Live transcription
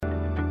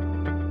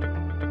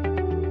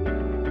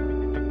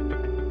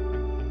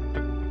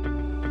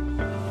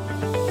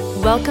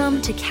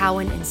Welcome to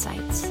Cowen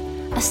Insights,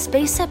 a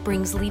space that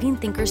brings leading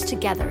thinkers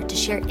together to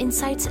share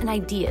insights and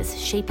ideas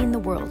shaping the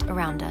world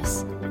around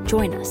us.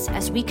 Join us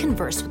as we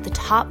converse with the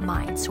top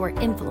minds who are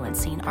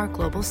influencing our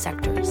global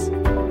sectors.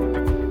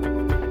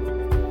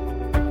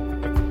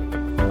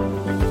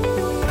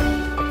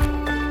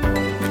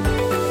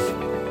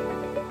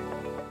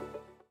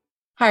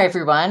 Hi,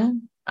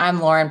 everyone. I'm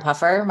Lauren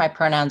Puffer. My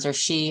pronouns are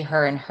she,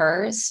 her, and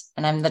hers,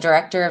 and I'm the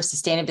Director of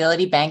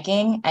Sustainability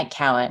Banking at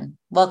Cowen.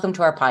 Welcome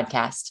to our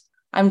podcast.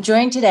 I'm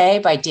joined today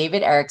by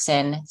David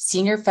Erickson,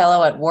 Senior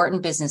Fellow at Wharton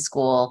Business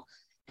School,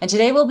 and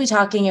today we'll be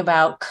talking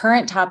about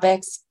current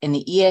topics in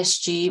the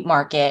ESG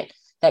market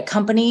that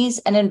companies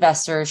and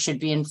investors should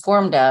be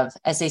informed of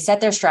as they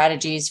set their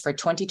strategies for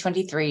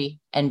 2023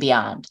 and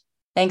beyond.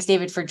 Thanks,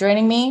 David, for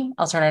joining me.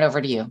 I'll turn it over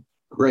to you.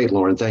 Great,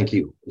 Lauren. Thank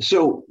you.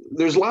 So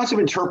there's lots of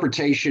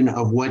interpretation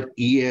of what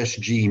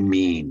ESG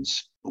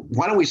means.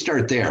 Why don't we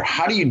start there?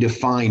 How do you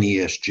define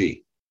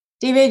ESG?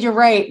 David, you're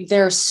right.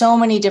 There are so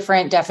many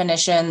different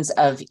definitions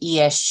of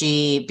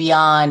ESG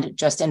beyond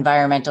just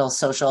environmental,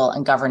 social,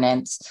 and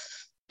governance.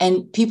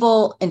 And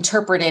people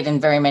interpret it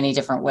in very many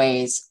different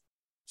ways.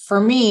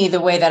 For me,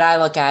 the way that I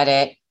look at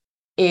it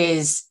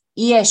is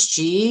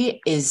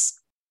ESG is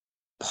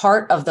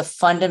part of the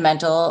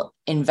fundamental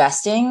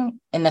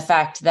investing in the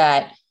fact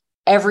that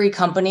every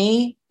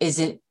company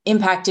is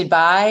impacted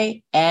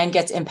by and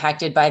gets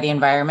impacted by the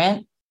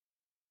environment.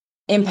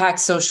 Impact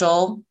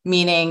social,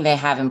 meaning they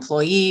have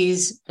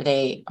employees,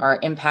 they are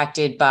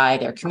impacted by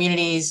their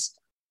communities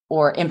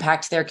or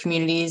impact their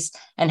communities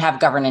and have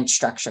governance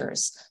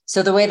structures.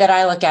 So the way that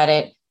I look at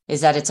it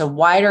is that it's a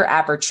wider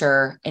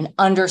aperture in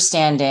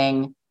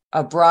understanding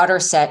a broader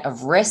set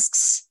of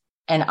risks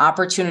and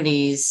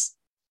opportunities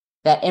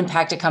that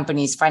impact a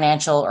company's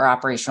financial or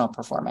operational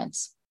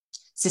performance.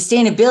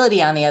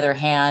 Sustainability, on the other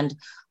hand,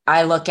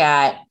 I look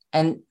at,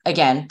 and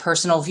again,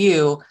 personal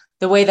view,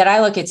 the way that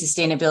I look at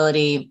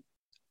sustainability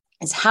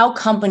is how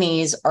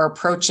companies are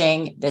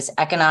approaching this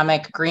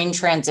economic green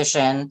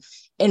transition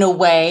in a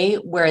way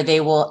where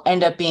they will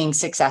end up being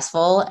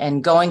successful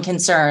and going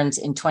concerns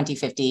in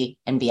 2050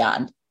 and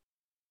beyond.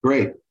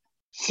 Great.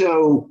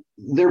 So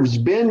there's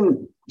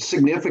been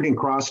significant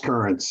cross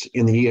currents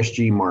in the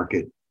ESG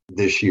market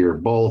this year,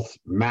 both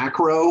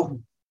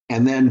macro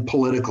and then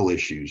political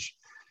issues.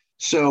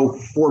 So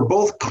for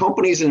both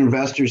companies and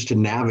investors to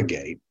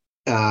navigate,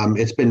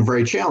 it's been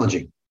very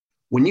challenging.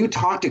 When you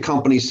talk to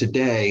companies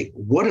today,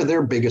 what are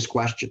their biggest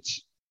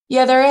questions?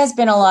 Yeah, there has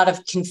been a lot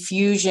of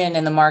confusion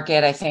in the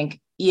market. I think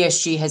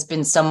ESG has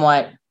been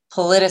somewhat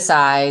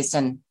politicized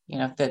and,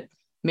 the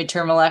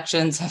midterm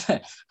elections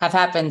have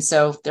happened.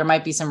 So there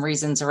might be some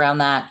reasons around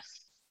that.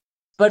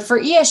 But for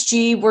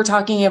ESG, we're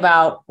talking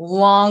about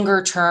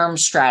longer term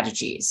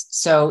strategies.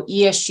 So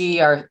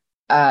ESG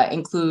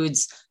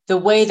includes the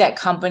way that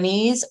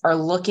companies are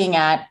looking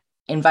at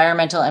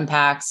environmental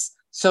impacts,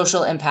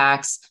 social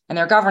impacts, and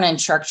their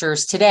governance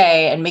structures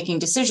today and making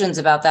decisions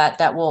about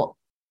that will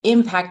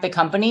impact the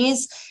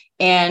companies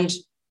and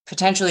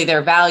potentially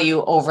their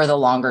value over the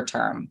longer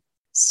term.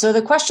 So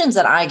the questions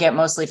that I get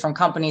mostly from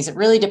companies, it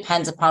really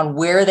depends upon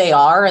where they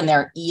are in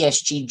their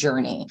ESG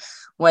journey,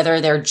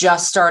 whether they're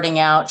just starting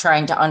out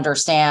trying to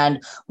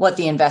understand what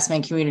the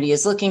investment community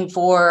is looking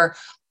for,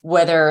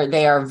 whether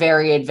they are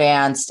very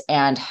advanced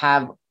and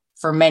have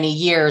for many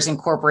years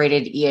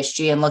incorporated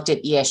ESG and looked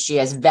at ESG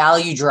as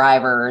value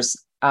drivers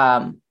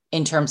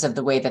in terms of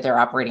the way that they're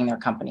operating their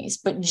companies.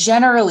 But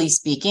generally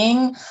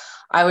speaking,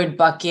 I would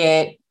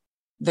bucket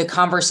the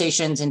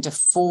conversations into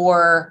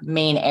four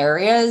main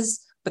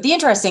areas. But the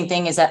interesting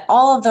thing is that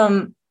all of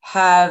them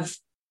have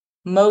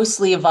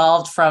mostly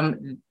evolved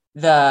from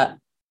the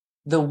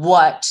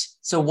what,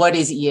 so what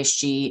is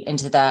ESG,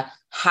 into the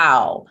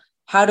how.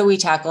 How do we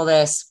tackle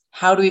this?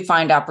 How do we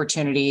find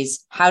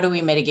opportunities? How do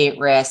we mitigate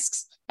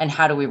risks? And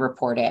how do we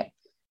report it?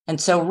 And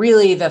so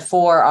really the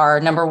four are,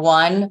 number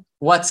one,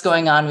 what's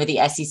going on with the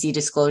SEC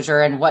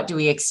disclosure and what do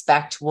we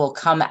expect will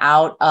come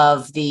out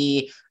of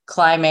the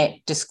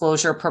climate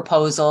disclosure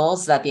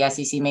proposals that the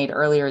SEC made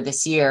earlier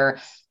this year?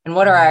 And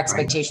what are our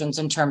expectations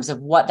in terms of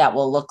what that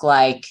will look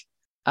like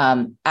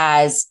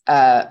as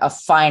a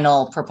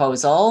final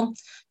proposal?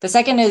 The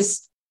second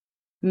is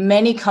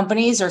many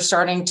companies are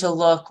starting to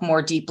look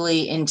more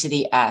deeply into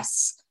the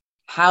S.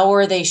 How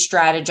are they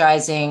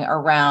strategizing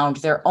around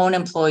their own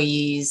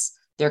employees,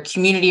 their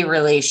community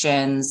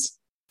relations?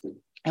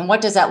 And what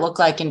does that look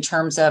like in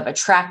terms of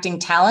attracting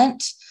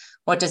talent?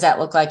 What does that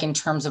look like in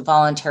terms of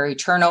voluntary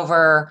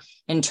turnover,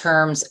 in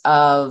terms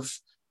of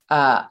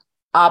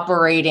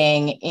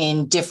operating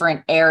in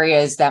different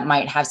areas that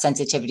might have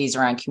sensitivities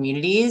around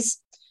communities?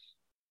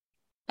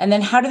 And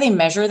then how do they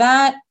measure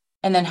that?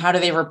 And then how do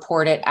they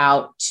report it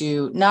out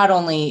to not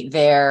only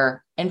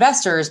their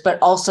investors, but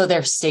also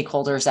their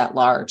stakeholders at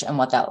large and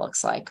what that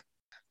looks like?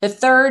 The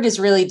third is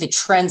really the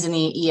trends in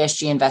the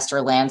ESG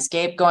investor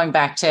landscape. Going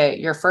back to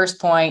your first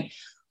point,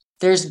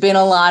 there's been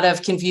a lot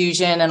of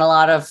confusion and a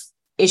lot of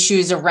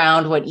issues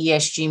around what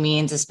ESG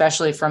means,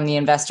 especially from the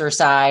investor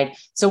side.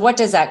 So what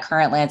does that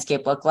current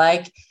landscape look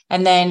like?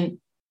 And then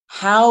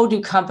how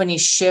do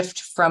companies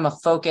shift from a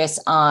focus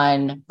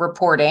on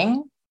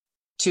reporting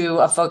to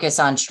a focus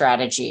on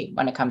strategy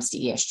when it comes to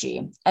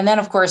ESG? And then,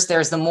 of course,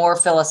 there's the more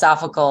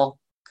philosophical,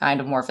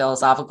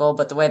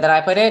 but the way that I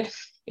put it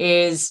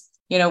is,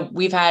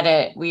 we've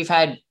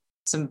had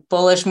some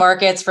bullish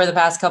markets for the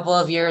past couple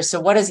of years. So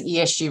what does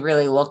ESG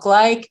really look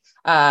like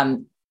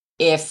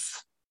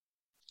if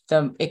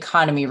the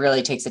economy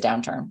really takes a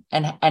downturn?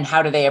 And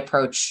how do they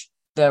approach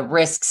the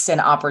risks and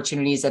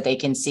opportunities that they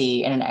can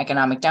see in an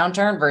economic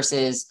downturn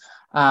versus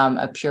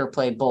a pure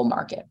play bull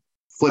market?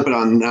 Flip it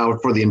on now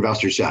for the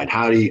investor side.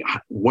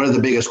 What are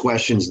the biggest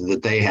questions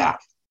that they have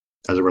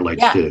as it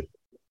relates to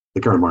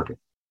the current market?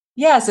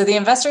 Yeah. So the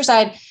investor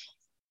side,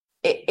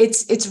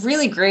 it's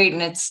really great.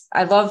 And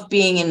I love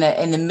being in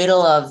the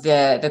middle of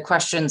the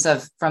questions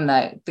from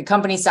the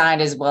company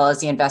side as well as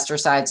the investor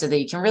side, so that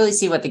you can really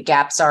see what the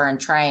gaps are and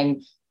try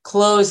and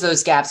close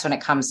those gaps when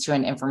it comes to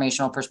an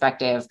informational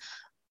perspective.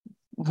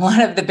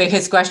 One of the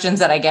biggest questions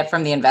that I get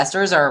from the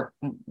investors are,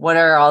 what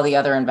are all the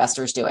other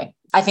investors doing?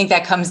 I think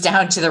that comes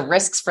down to the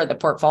risks for the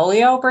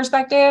portfolio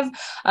perspective,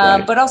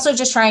 right, but also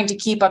just trying to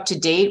keep up to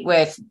date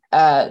with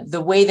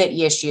the way that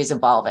ESG is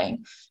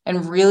evolving.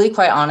 And really,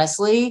 quite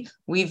honestly,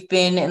 we've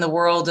been in the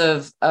world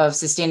of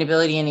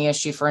sustainability and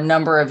ESG for a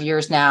number of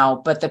years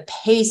now, but the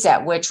pace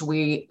at which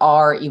we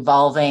are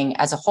evolving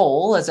as a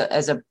whole, as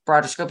a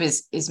broader scope,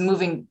 is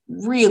moving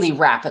really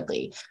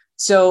rapidly.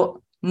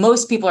 So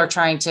most people are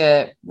trying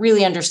to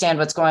really understand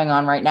what's going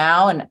on right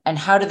now and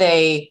how do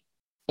they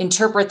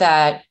interpret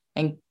that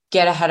and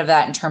get ahead of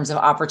that in terms of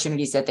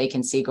opportunities that they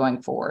can see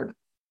going forward.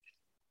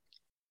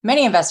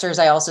 Many investors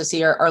I also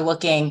see are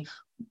looking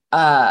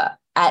at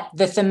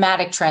the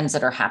thematic trends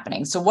that are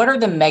happening. So what are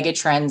the mega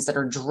trends that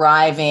are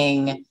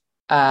driving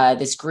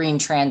this green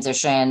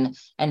transition,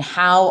 and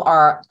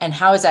how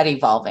is that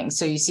evolving?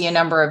 So you see, a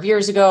number of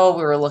years ago,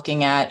 we were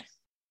looking at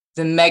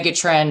the mega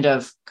trend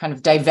of kind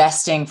of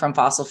divesting from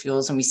fossil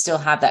fuels, and we still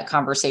have that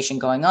conversation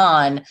going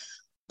on.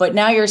 But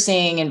now you're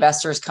seeing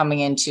investors coming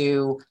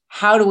into,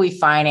 how do we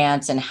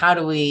finance and how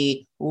do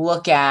we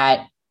look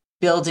at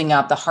building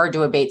up the hard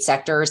to abate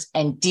sectors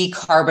and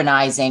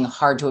decarbonizing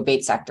hard to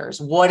abate sectors?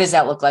 What does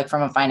that look like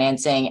from a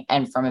financing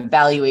and from a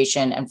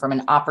valuation and from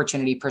an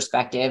opportunity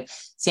perspective?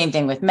 Same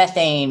thing with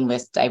methane,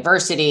 with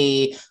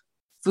diversity,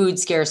 food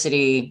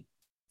scarcity,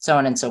 so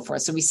on and so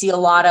forth. So we see a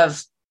lot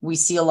of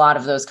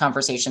those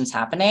conversations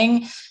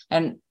happening.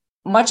 And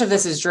much of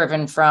this is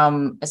driven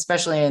from,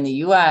 especially in the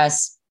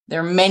US, there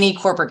are many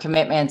corporate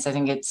commitments. I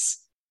think it's,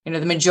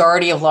 the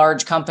majority of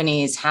large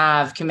companies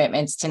have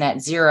commitments to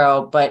net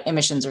zero, but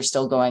emissions are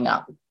still going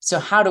up. So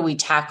how do we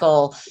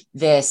tackle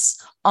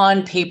this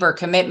on paper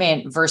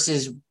commitment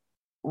versus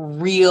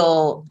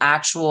real,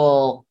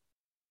 actual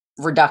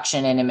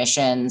reduction in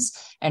emissions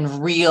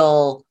and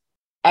real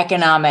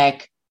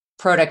economic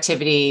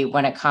productivity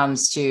when it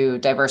comes to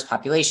diverse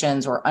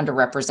populations or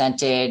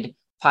underrepresented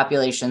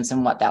populations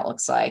and what that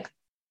looks like?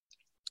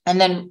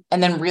 And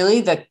then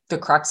really the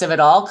crux of it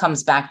all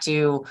comes back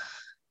to,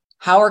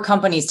 how are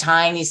companies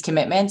tying these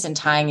commitments and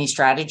tying these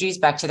strategies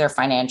back to their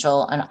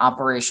financial and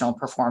operational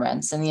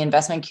performance? And the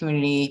investment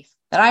community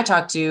that I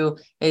talk to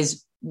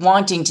is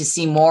wanting to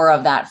see more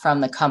of that from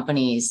the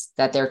companies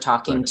that they're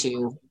talking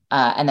to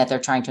and that they're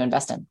trying to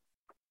invest in.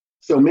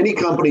 So many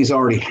companies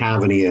already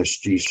have an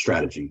ESG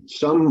strategy.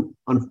 Some,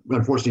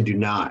 unfortunately, do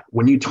not.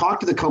 When you talk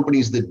to the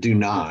companies that do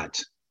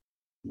not,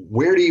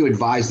 where do you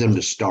advise them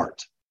to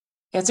start?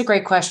 That's a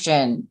great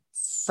question.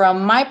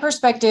 From my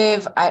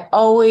perspective, I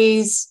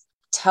always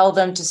tell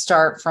them to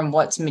start from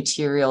what's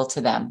material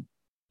to them.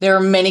 There are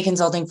many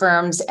consulting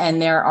firms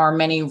and there are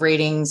many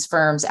ratings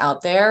firms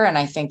out there. And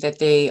I think that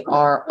they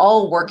are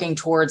all working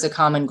towards a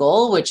common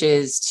goal, which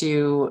is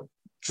to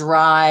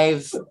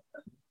drive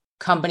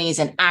companies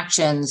and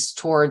actions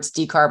towards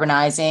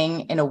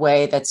decarbonizing in a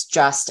way that's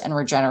just and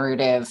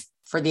regenerative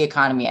for the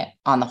economy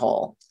on the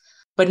whole.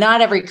 But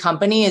not every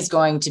company is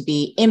going to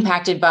be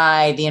impacted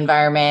by the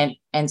environment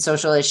and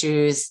social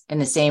issues in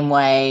the same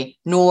way,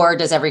 nor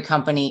does every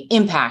company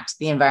impact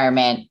the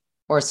environment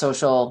or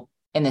social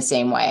in the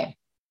same way.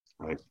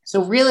 Right.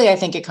 So really, I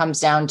think it comes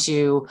down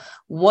to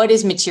what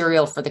is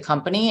material for the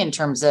company in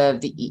terms of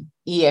the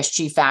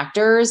ESG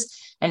factors,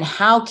 and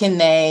how can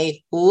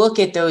they look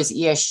at those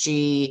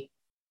ESG,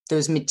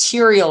 those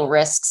material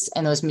risks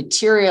and those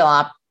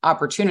material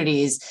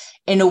opportunities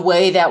in a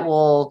way that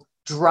will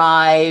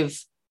drive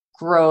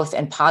growth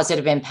and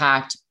positive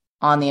impact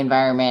on the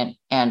environment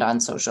and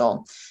on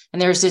social.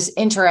 And there's this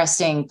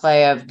interesting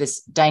play of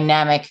this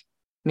dynamic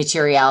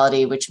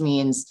materiality, which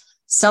means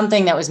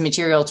something that was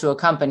material to a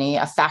company,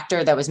 a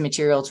factor that was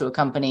material to a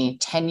company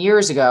 10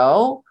 years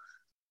ago,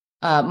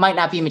 might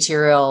not be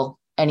material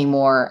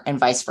anymore, and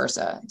vice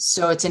versa.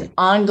 So it's an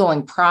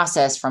ongoing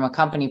process from a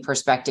company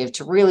perspective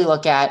to really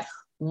look at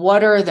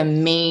what are the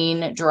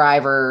main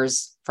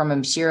drivers from a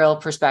material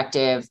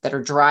perspective that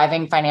are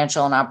driving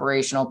financial and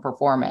operational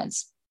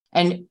performance.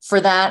 And for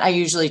that, I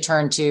usually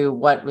turn to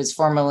what was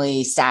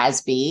formerly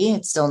SASB.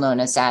 It's still known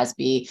as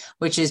SASB,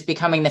 which is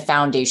becoming the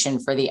foundation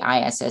for the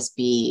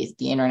ISSB,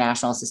 the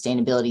International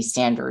Sustainability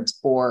Standards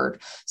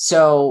Board.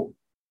 So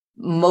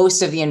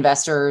most of the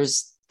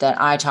investors that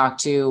I talk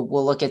to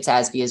will look at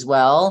SASB as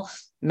well.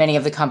 Many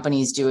of the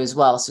companies do as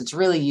well. So it's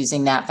really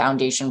using that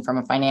foundation from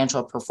a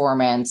financial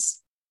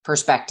performance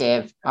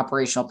perspective,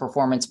 operational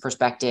performance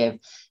perspective,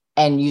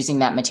 and using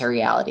that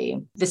materiality.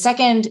 The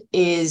second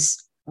is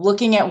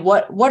looking at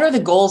what are the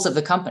goals of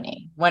the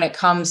company when it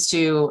comes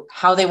to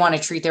how they want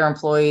to treat their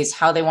employees,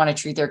 how they want to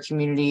treat their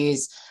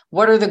communities.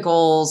 What are the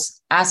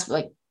goals?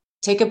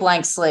 Take a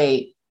blank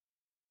slate.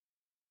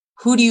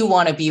 Who do you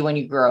want to be when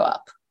you grow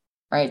up?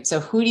 Right? So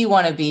who do you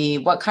want to be?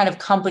 What kind of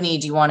company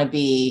do you want to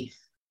be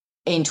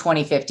in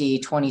 2050,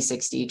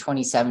 2060,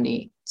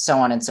 2070, so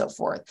on and so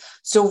forth?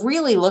 So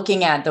really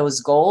looking at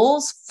those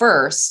goals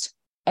first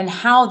and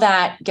how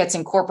that gets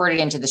incorporated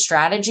into the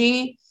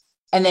strategy,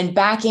 and then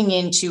backing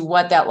into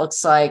what that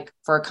looks like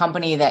for a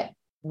company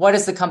what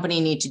does the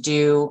company need to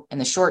do in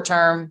the short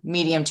term,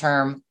 medium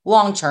term,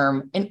 long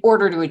term in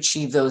order to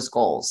achieve those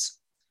goals?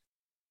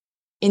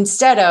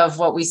 Instead of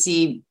what we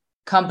see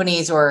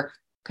companies, or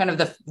kind of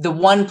the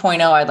 1.0,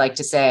 I'd like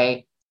to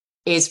say,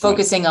 is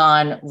focusing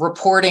on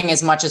reporting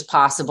as much as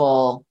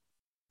possible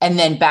and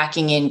then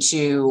backing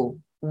into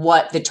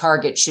what the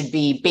target should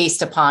be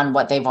based upon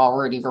what they've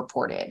already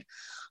reported.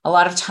 A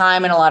lot of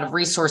time and a lot of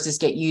resources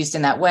get used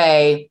in that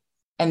way.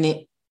 And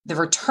the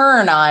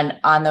return on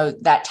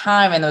that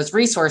time and those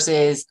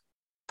resources,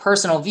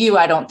 personal view,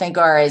 I don't think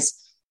are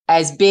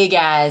as big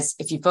as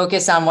if you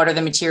focus on what are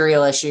the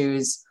material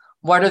issues,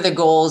 what are the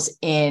goals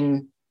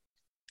in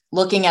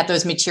looking at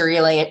those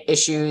material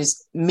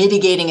issues,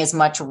 mitigating as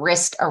much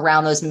risk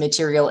around those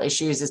material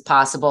issues as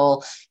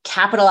possible,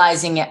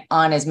 capitalizing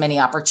on as many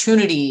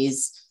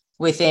opportunities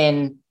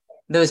within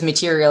those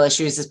material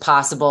issues as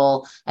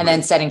possible, and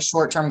then setting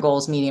short-term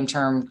goals,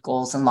 medium-term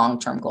goals, and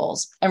long-term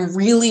goals. And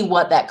really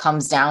what that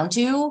comes down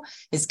to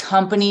is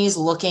companies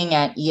looking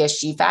at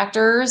ESG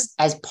factors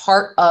as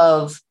part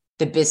of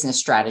the business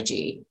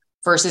strategy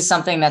versus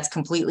something that's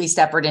completely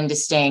separate and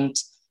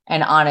distinct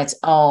and on its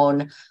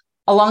own.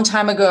 A long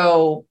time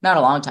ago, not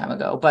a long time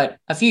ago, but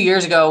a few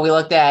years ago, we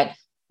looked at,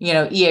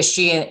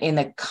 ESG in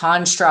the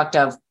construct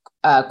of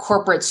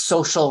corporate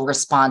social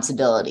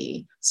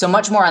responsibility. So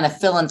much more on the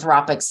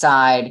philanthropic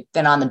side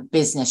than on the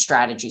business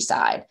strategy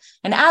side.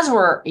 And as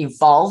we're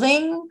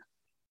evolving,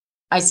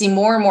 I see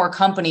more and more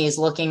companies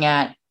looking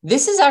at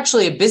this is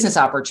actually a business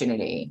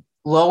opportunity.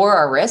 Lower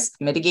our risk,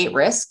 mitigate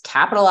risk,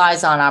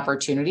 capitalize on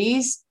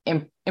opportunities,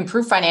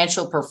 improve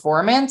financial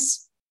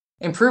performance,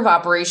 improve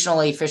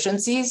operational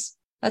efficiencies.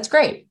 That's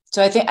great.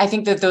 So I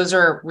think that those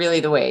are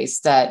really the ways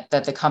that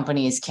the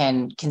companies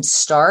can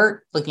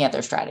start looking at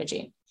their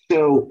strategy.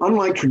 So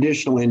unlike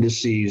traditional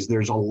indices,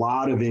 there's a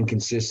lot of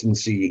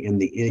inconsistency in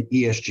the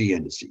ESG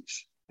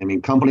indices. I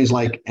mean, companies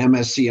like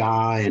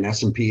MSCI and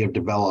S&P have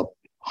developed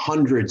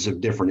hundreds of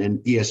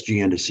different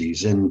ESG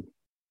indices. And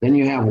then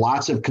you have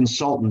lots of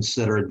consultants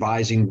that are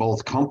advising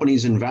both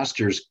companies and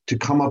investors to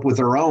come up with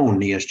their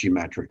own ESG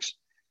metrics.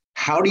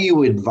 How do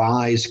you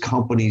advise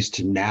companies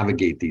to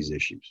navigate these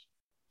issues?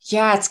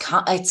 Yeah,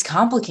 it's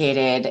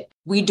complicated.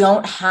 We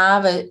don't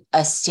have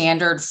a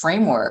standard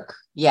framework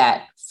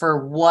yet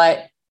for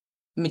what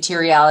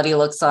materiality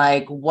looks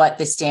like, what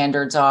the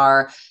standards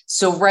are.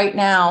 So right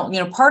now,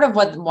 part of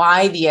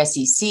why the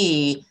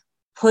SEC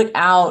put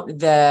out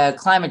the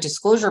climate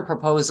disclosure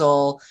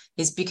proposal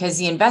is because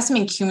the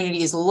investment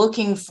community is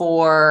looking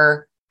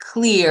for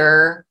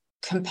clear,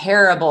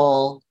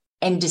 comparable,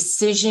 and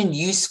decision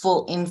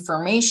useful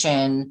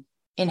information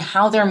in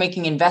how they're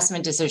making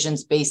investment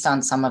decisions based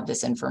on some of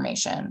this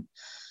information.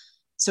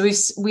 So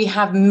we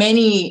have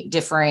many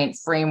different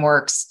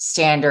frameworks,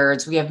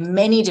 standards. We have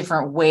many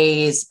different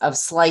ways of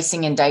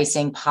slicing and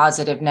dicing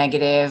positive,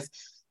 negative.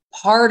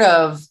 Part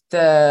of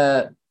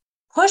the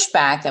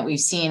pushback that we've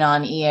seen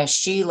on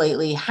ESG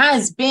lately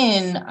has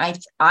been,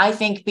 I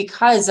think,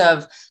 because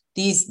of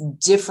these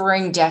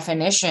differing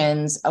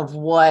definitions of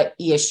what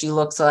ESG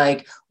looks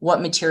like, what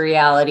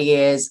materiality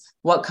is,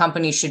 what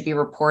companies should be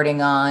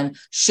reporting on.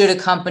 Should a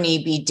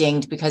company be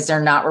dinged because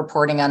they're not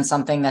reporting on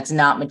something that's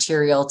not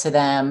material to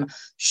them?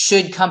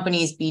 Should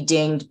companies be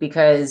dinged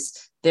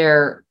because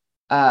they're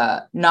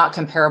not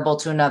comparable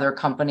to another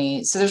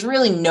company? So there's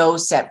really no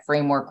set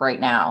framework right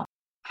now.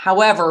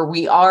 However,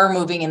 we are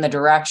moving in the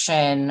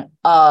direction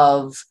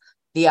of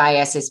the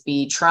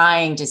ISSB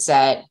trying to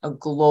set a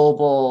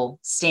global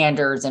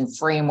standards and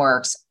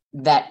frameworks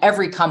that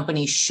every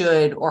company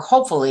should, or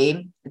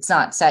hopefully, it's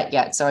not set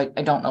yet, so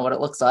I don't know what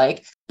it looks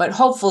like, but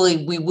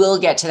hopefully we will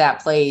get to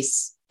that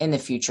place in the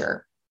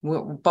future,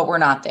 but we're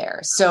not there.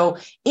 So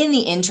in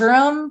the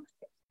interim,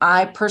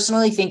 I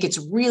personally think it's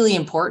really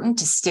important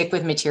to stick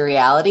with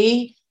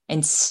materiality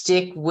and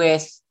stick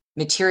with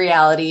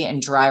materiality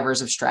and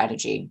drivers of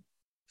strategy.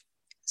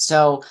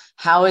 So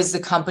how is the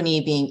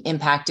company being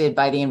impacted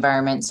by the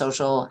environment,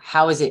 social?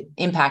 How is it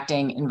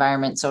impacting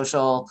environment,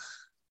 social?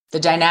 the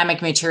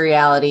dynamic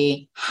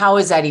materiality, how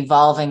is that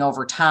evolving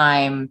over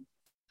time?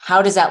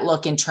 How does that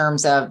look in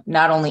terms of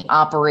not only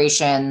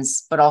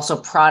operations, but also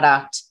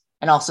product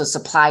and also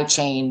supply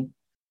chain?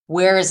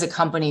 Where is the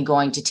company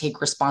going to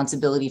take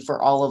responsibility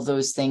for all of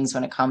those things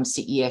when it comes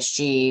to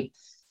ESG?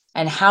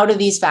 And how do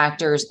these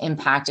factors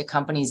impact a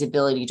company's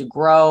ability to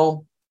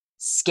grow,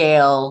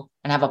 scale,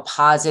 and have a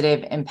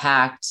positive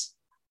impact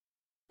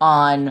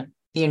on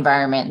the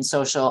environment and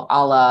social,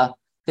 a la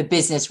the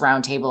business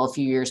roundtable a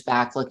few years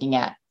back, looking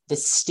at the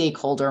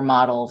stakeholder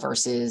model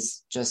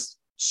versus just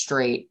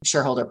straight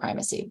shareholder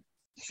primacy?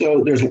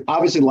 So there's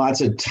obviously lots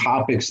of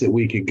topics that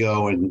we could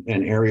go and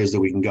areas that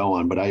we can go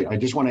on, but I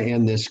just want to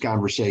end this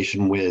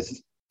conversation with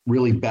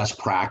really best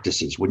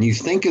practices. When you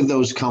think of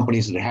those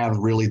companies that have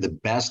really the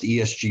best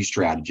ESG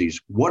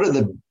strategies, what are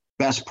the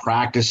best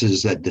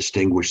practices that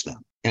distinguish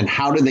them? And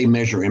how do they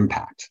measure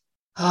impact?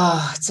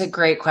 Oh, it's a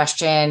great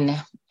question.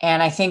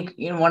 And I think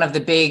one of the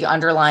big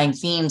underlying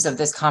themes of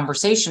this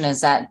conversation is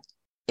that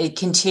it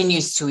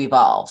continues to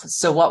evolve.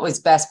 So what was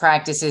best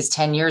practices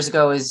 10 years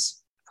ago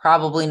is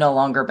probably no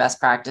longer best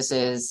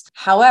practices.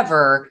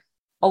 However,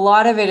 a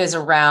lot of it is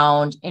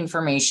around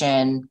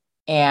information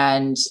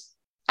and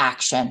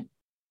action.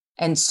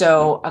 And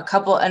so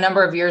a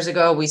number of years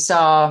ago, we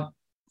saw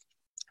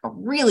a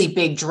really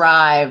big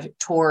drive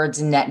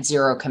towards net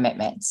zero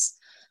commitments.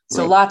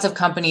 So lots of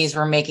companies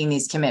were making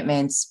these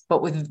commitments,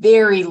 but with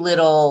very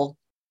little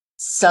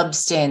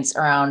substance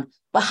around,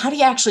 but how do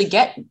you actually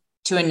get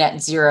to a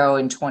net zero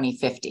in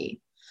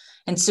 2050?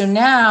 And so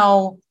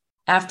now,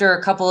 after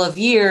a couple of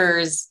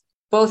years,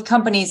 both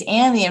companies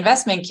and the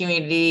investment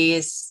community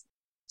is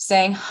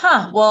saying,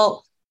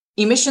 well,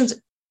 emissions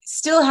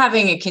still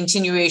having a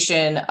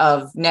continuation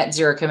of net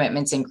zero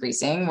commitments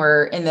increasing.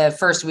 We're in the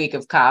first week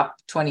of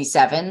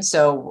COP27,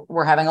 so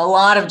we're having a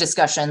lot of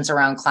discussions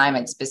around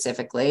climate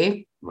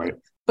specifically. Right.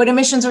 But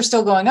emissions are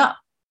still going up.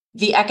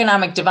 The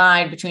economic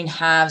divide between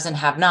haves and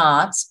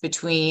have-nots,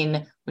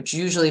 which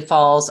usually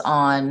falls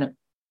on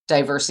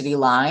diversity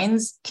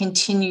lines,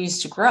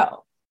 continues to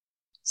grow.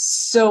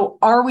 So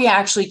are we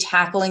actually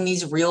tackling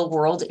these real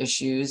world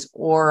issues,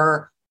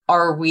 or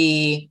are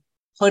we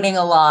putting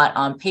a lot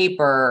on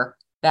paper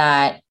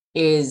that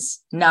is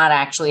not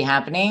actually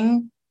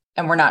happening,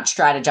 and we're not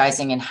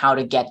strategizing in how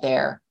to get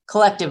there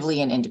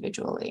collectively and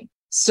individually?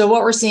 So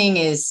what we're seeing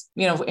is,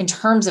 in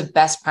terms of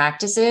best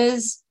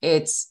practices,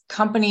 it's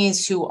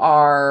companies who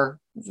are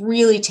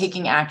really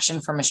taking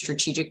action from a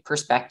strategic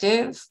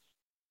perspective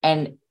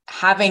and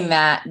having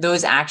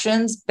those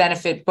actions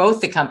benefit both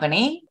the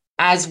company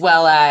as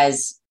well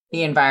as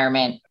the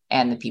environment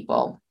and the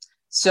people.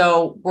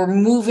 So we're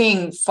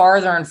moving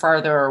farther and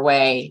farther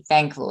away,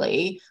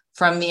 thankfully,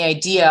 from the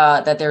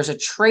idea that there's a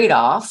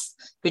trade-off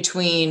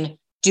between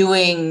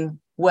doing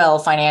well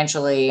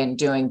financially and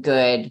doing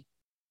good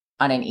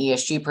on an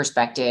ESG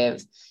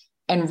perspective,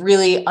 and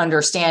really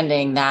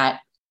understanding that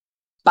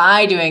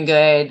by doing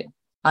good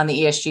on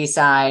the ESG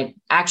side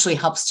actually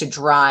helps to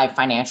drive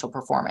financial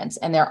performance.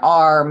 And there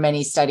are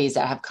many studies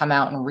that have come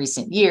out in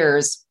recent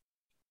years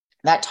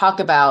that talk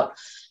about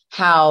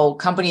how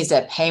companies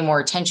that pay more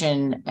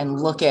attention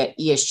and look at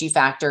ESG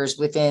factors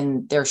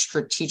within their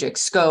strategic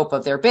scope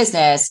of their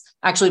business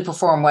actually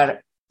perform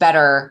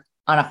better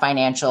on a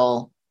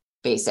financial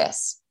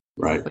basis.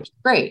 Right. Which is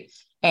great.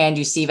 And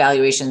you see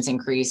valuations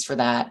increase for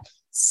that.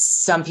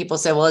 Some people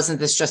say, well, isn't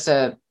this just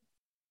a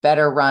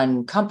better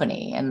run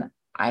company? And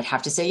I'd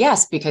have to say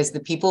yes, because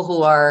the people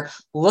who are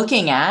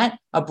looking at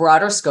a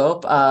broader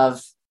scope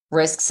of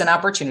risks and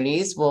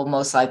opportunities will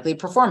most likely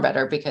perform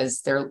better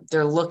because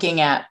they're looking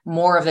at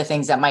more of the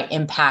things that might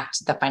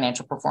impact the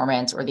financial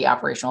performance or the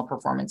operational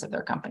performance of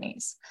their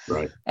companies.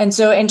 Right. And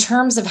so in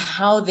terms of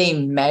how they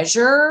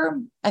measure,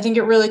 I think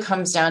it really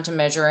comes down to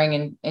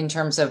measuring in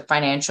terms of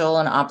financial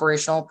and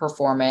operational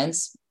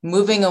performance,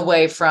 moving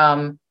away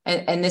from,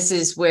 and this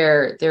is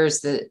where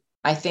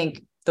I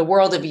think the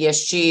world of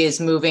ESG is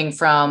moving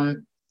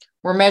from,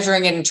 we're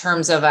measuring it in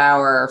terms of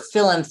our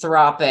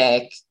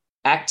philanthropic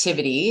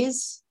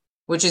activities,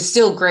 which is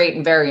still great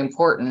and very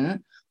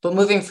important, but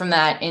moving from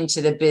that into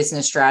the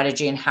business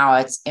strategy and how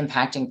it's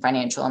impacting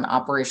financial and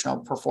operational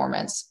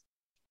performance,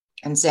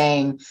 and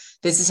saying,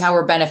 this is how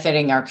we're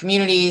benefiting our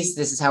communities.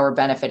 This is how we're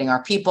benefiting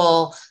our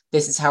people.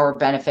 This is how we're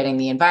benefiting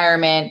the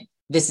environment.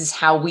 This is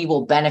how we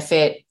will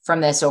benefit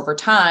from this over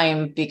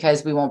time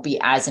because we won't be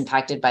as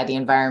impacted by the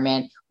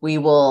environment. We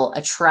will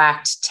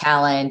attract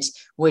talent,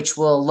 which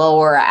will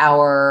lower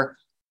our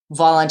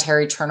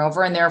voluntary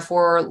turnover and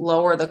therefore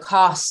lower the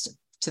cost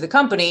to the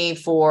company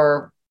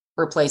for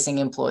replacing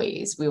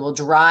employees. We will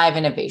drive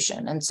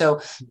innovation. And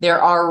so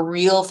there are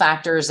real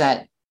factors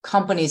that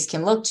companies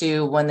can look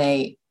to when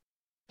they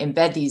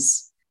embed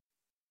these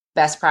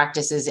best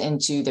practices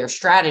into their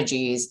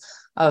strategies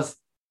of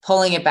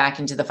pulling it back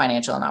into the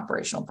financial and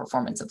operational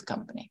performance of the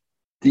company.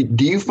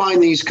 Do you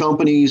find these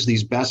companies,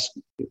 these best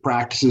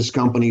practices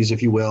companies,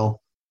 if you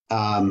will,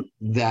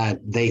 that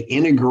they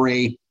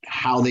integrate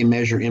how they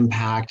measure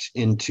impact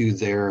into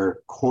their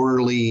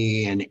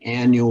quarterly and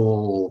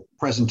annual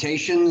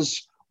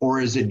presentations, or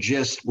is it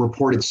just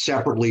reported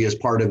separately as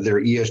part of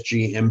their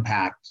ESG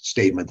impact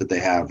statement that they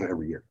have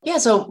every year? Yeah,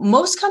 so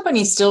most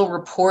companies still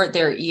report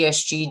their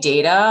ESG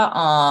data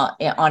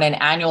on an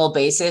annual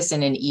basis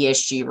in an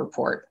ESG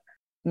report.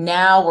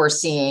 Now we're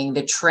seeing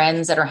the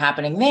trends that are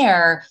happening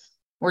there.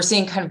 We're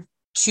seeing kind of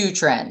two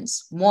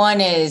trends.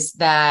 One is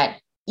that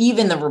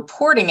even the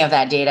reporting of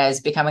that data is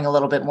becoming a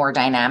little bit more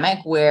dynamic,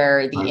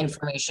 where the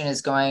information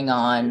is going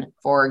on,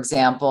 for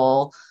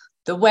example,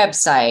 the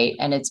website,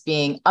 and it's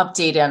being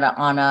updated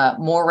on a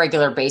more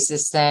regular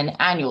basis than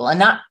annual.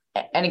 And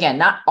again,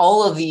 not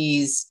all of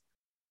these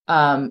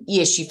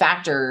ESG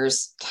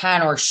factors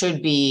can or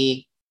should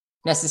be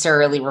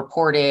necessarily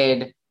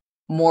reported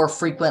more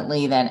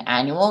frequently than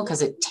annual,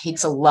 because it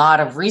takes a lot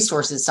of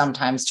resources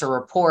sometimes to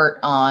report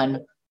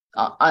on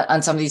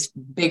some of these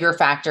bigger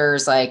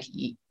factors like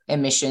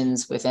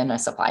emissions within a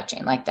supply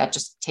chain. Like that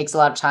just takes a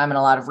lot of time and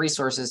a lot of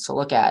resources to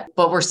look at.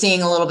 But we're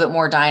seeing a little bit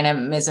more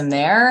dynamism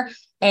there.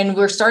 And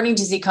we're starting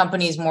to see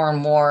companies more and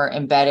more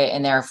embedded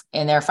in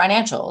their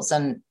financials.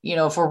 And,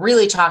 if we're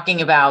really talking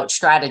about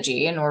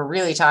strategy and we're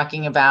really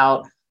talking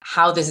about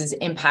how this is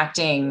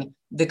impacting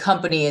the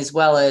company as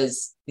well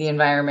as the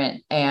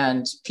environment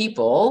and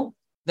people,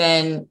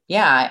 then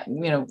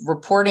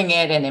reporting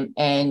it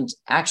and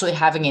actually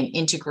having an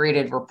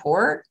integrated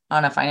report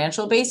on a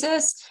financial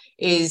basis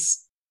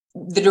is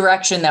the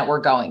direction that we're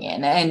going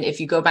in. And if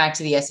you go back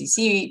to the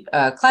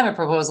SEC climate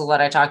proposal that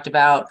I talked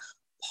about,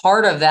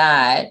 part of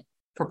that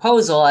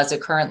proposal as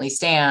it currently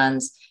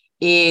stands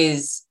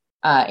is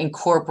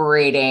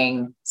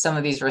incorporating some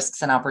of these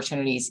risks and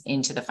opportunities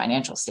into the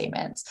financial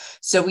statements.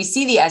 So we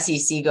see the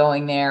SEC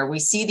going there. We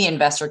see the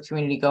investor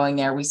community going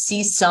there. We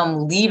see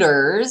some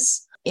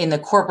leaders in the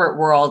corporate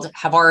world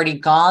have already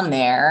gone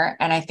there.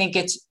 And I think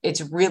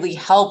it's really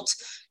helped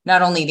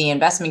not only the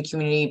investment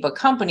community, but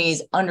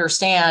companies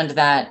understand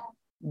that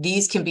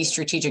these can be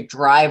strategic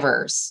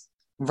drivers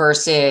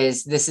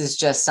versus this is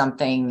just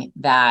something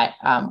that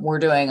we're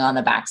doing on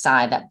the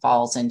backside that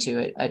falls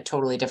into a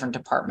totally different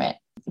department.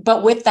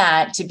 But with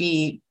that, to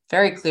be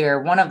very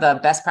clear, one of the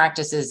best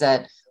practices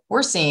that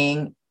we're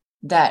seeing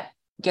that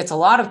gets a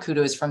lot of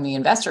kudos from the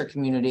investor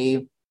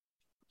community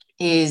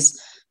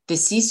is the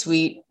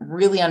C-suite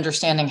really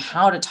understanding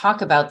how to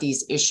talk about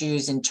these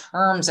issues in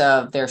terms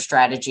of their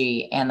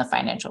strategy and the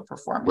financial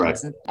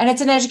performance. Right. And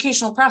it's an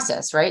educational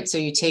process, right? So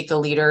you take the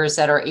leaders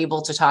that are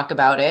able to talk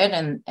about it,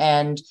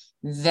 and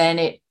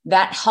then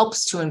that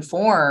helps to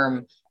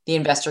inform the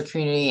investor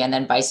community, and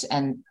then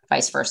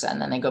vice versa.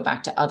 And then they go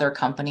back to other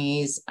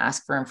companies,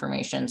 ask for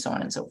information, so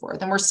on and so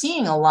forth. And we're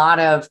seeing a lot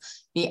of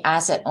the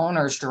asset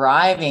owners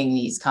driving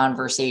these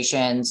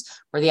conversations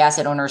where the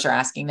asset owners are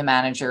asking the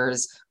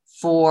managers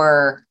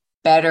for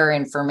better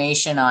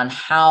information on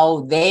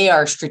how they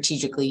are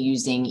strategically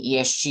using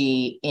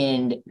ESG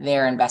in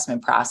their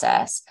investment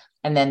process.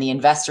 And then the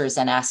investors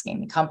then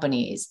asking the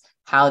companies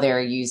how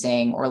they're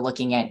using or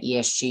looking at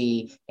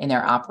ESG in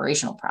their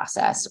operational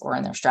process or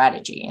in their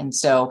strategy. And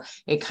so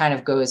it kind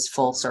of goes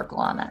full circle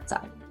on that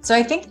side. So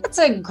I think that's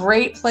a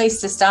great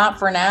place to stop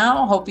for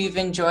now. Hope you've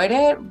enjoyed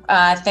it.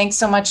 Thanks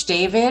so much,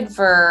 David,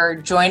 for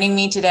joining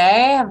me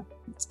today.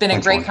 It's been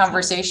a great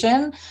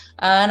conversation,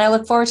 and I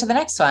look forward to the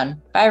next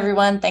one. Bye,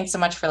 everyone. Thanks so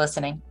much for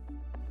listening.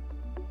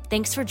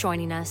 Thanks for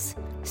joining us.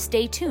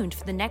 Stay tuned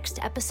for the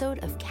next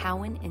episode of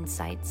Cowen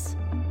Insights.